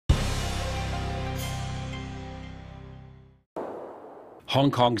Hong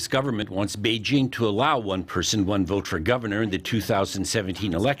Kong's government wants Beijing to allow one person, one vote for governor in the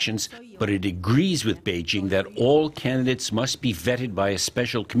 2017 elections, but it agrees with Beijing that all candidates must be vetted by a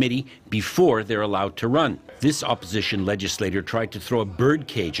special committee before they're allowed to run. This opposition legislator tried to throw a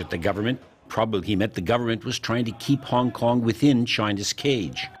birdcage at the government. Probably he meant the government was trying to keep Hong Kong within China's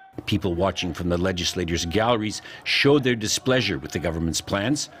cage. People watching from the legislator's galleries showed their displeasure with the government's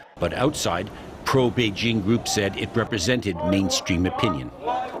plans, but outside, pro-Beijing groups said it represented mainstream opinion.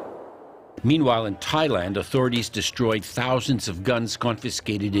 Meanwhile, in Thailand, authorities destroyed thousands of guns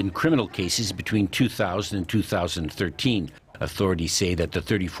confiscated in criminal cases between 2000 and 2013. Authorities say that the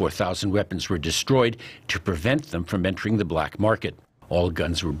 34,000 weapons were destroyed to prevent them from entering the black market. All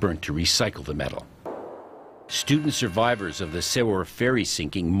guns were burnt to recycle the metal. Student survivors of the Sewol Ferry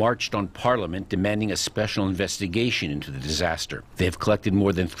sinking marched on Parliament demanding a special investigation into the disaster. They have collected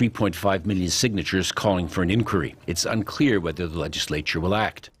more than 3.5 million signatures calling for an inquiry. It's unclear whether the legislature will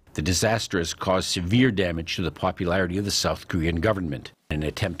act. The disaster has caused severe damage to the popularity of the South Korean government. In an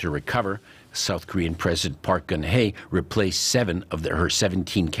attempt to recover, South Korean President Park Geun-hye replaced 7 of her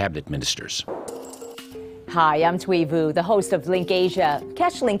 17 cabinet ministers. Hi, I'm Thuy Vu, the host of LinkAsia.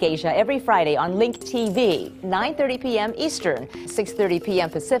 Catch LinkAsia every Friday on Link TV, 9:30 p.m. Eastern, 6:30 p.m.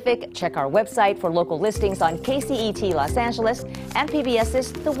 Pacific. Check our website for local listings on KCET Los Angeles and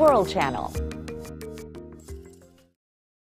PBS's The World Channel.